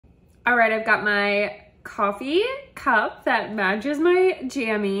All right, I've got my coffee cup that matches my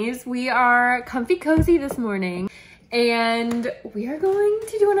jammies. We are comfy cozy this morning and we are going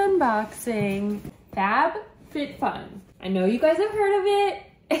to do an unboxing. FabFitFun. I know you guys have heard of it.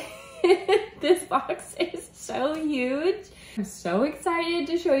 This box is so huge. I'm so excited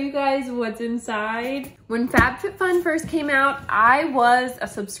to show you guys what's inside. When FabFitFun first came out, I was a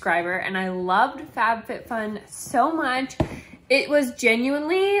subscriber and I loved FabFitFun so much. It was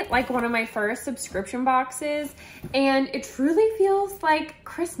genuinely like one of my first subscription boxes, and it truly feels like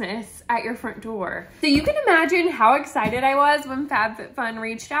Christmas at your front door. So you can imagine how excited I was when FabFitFun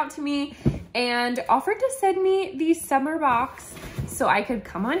reached out to me and offered to send me the summer box so I could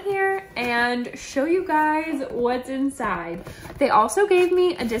come on here and show you guys what's inside. They also gave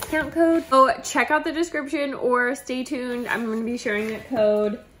me a discount code, so check out the description or stay tuned. I'm gonna be sharing that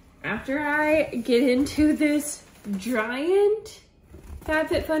code after I get into this giant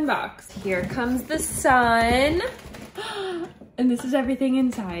FabFitFun box. Here comes the sun. And this is everything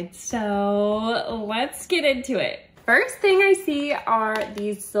inside. So let's get into it. First thing I see are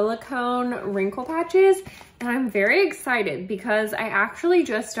these silicone wrinkle patches, and I'm very excited because I actually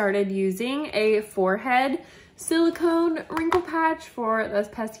just started using a forehead silicone wrinkle patch for those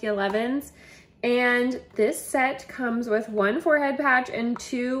pesky 11s. And this set comes with one forehead patch and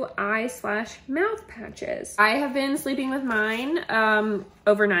two eye/mouth patches. I have been sleeping with mine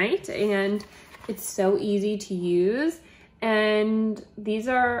overnight, and it's so easy to use. And these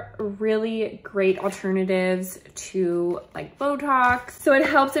are really great alternatives to like Botox. So it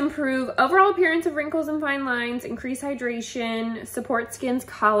helps improve overall appearance of wrinkles and fine lines, increase hydration, support skin's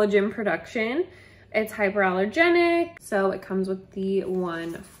collagen production. It's hypoallergenic, so it comes with the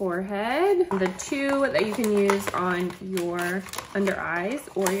one forehead, the two that you can use on your under eyes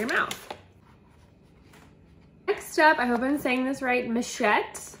or your mouth. Next up, I hope I'm saying this right,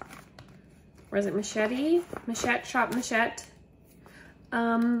 Machette. Or is it machete? Machette, shop machette.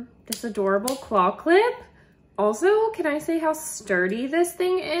 This adorable claw clip. Also, can I say how sturdy this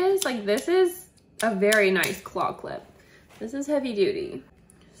thing is? Like, this is a very nice claw clip. This is heavy duty.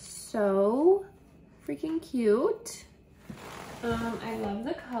 So freaking cute. I love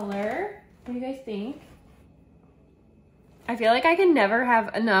the color. What do you guys think? I feel like I can never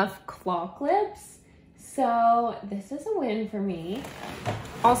have enough claw clips, so this is a win for me.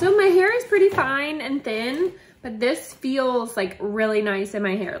 Also, my hair is pretty fine and thin, but this feels like really nice in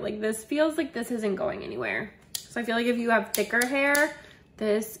my hair. Like, this feels like this isn't going anywhere. So I feel like if you have thicker hair,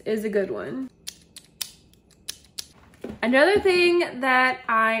 this is a good one. Another thing that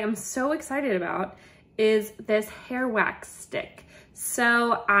I am so excited about is this hair wax stick.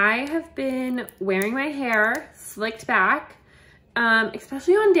 So I have been wearing my hair slicked back,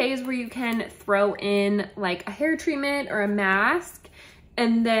 especially on days where you can throw in like a hair treatment or a mask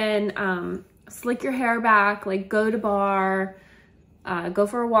and then slick your hair back, like go to bar, go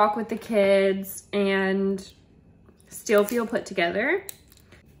for a walk with the kids and still feel put together.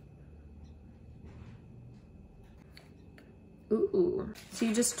 Ooh, so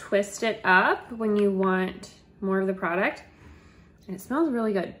you just twist it up when you want more of the product, and it smells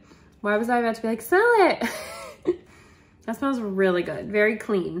really good. Why was I about to be like, smell it? That smells really good. Very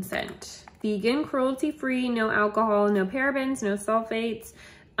clean scent. Vegan, cruelty-free, no alcohol, no parabens, no sulfates.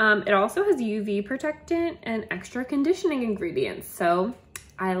 It also has UV protectant and extra conditioning ingredients, so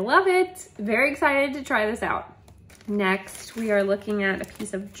I love it. Very excited to try this out. Next, we are looking at a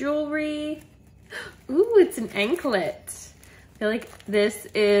piece of jewelry. Ooh, it's an anklet. I feel like this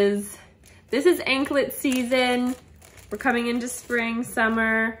is anklet season. We're coming into spring,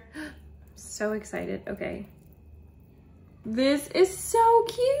 summer. So excited. Okay. This is so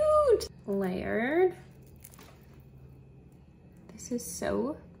cute. Layered. This is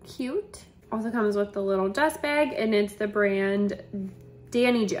so cute. Also comes with the little dust bag, and it's the brand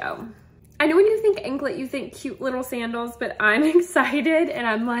Danny Joe. I know when you think anklet, you think cute little sandals, but I'm excited and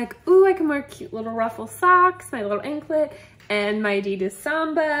I'm like, ooh, I can wear cute little ruffle socks, my little anklet, and my Adidas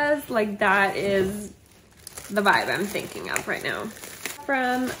Sambas. Like, that is the vibe I'm thinking of right now.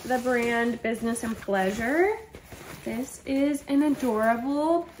 From the brand Business and Pleasure, this is an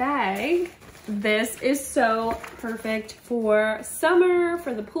adorable bag. This is so perfect for summer,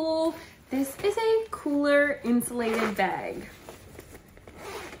 for the pool. This is a cooler insulated bag.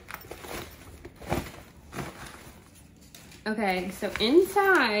 Okay, so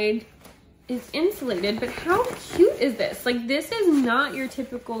inside is insulated, but how cute is this? Like, this is not your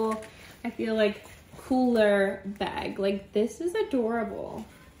typical, I feel like, cooler bag. Like, this is adorable.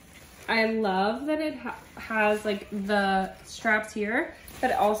 I love that it has like the straps here,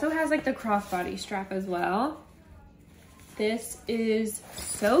 but it also has like the crossbody strap as well. This is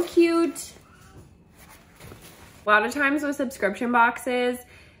so cute. A lot of times with subscription boxes,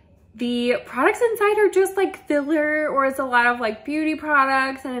 the products inside are just like filler, or it's a lot of like beauty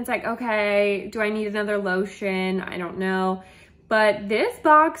products, and it's like, okay, do I need another lotion? I don't know. But this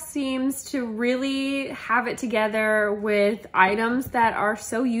box seems to really have it together with items that are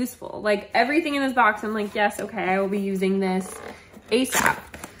so useful. Like everything in this box, I'm like, yes, okay, I will be using this ASAP.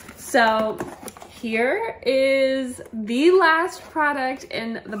 So here is the last product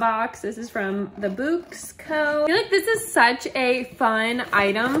in the box. This is from the Books Co. I feel like this is such a fun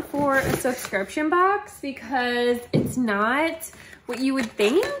item for a subscription box because it's not what you would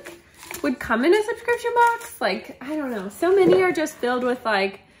think would come in a subscription box. Like, I don't know. So many are just filled with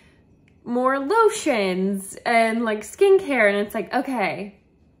like more lotions and like skincare. And it's like, okay,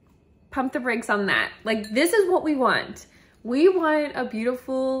 pump the brakes on that. Like, this is what we want. We want a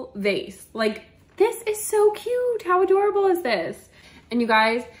beautiful vase. Like, this is so cute. How adorable is this? And you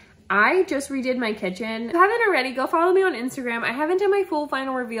guys, I just redid my kitchen. If you haven't already, go follow me on Instagram. I haven't done my full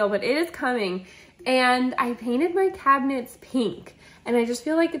final reveal, but it is coming. And I painted my cabinets pink. And I just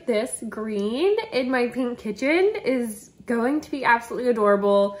feel like this green in my pink kitchen is going to be absolutely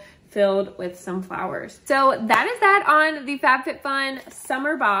adorable, filled with some flowers. So that is that on the FabFitFun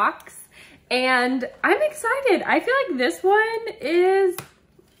summer box. And I'm excited. I feel like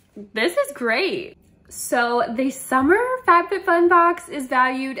this is great. So the summer FabFitFun box is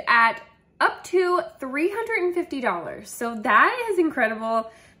valued at up to $350. So that is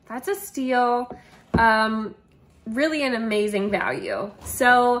incredible. That's a steal. Really an amazing value.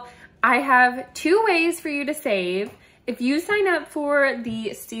 So I have 2 ways for you to save. If you sign up for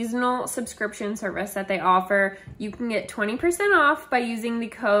the seasonal subscription service that they offer, you can get 20% off by using the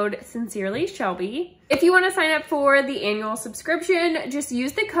code SINCERELYSHELBIE. If you want to sign up for the annual subscription, just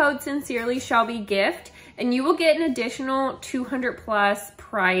use the code SINCERELYSHELBIEGIFT and you will get an additional $200+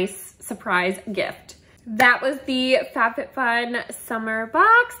 price surprise gift. That was the FabFitFun summer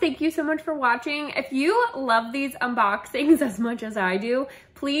box. Thank you so much for watching. If you love these unboxings as much as I do,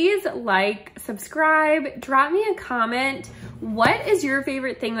 please like, subscribe, drop me a comment. What is your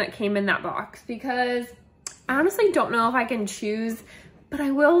favorite thing that came in that box? Because I honestly don't know if I can choose, but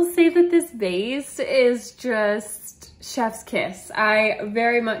I will say that this vase is just chef's kiss. I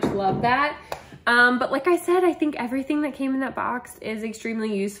very much love that. But like I said, I think everything that came in that box is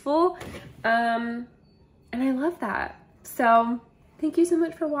extremely useful. And I love that. So thank you so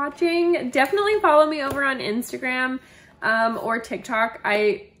much for watching. Definitely follow me over on Instagram or TikTok.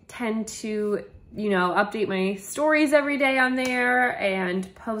 I tend to, you know, update my stories every day on there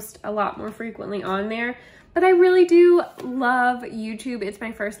and post a lot more frequently on there. But I really do love YouTube. It's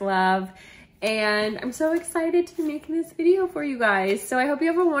my first love. And I'm so excited to be making this video for you guys. So I hope you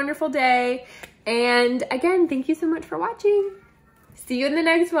have a wonderful day. And again, thank you so much for watching. See you in the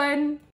next one.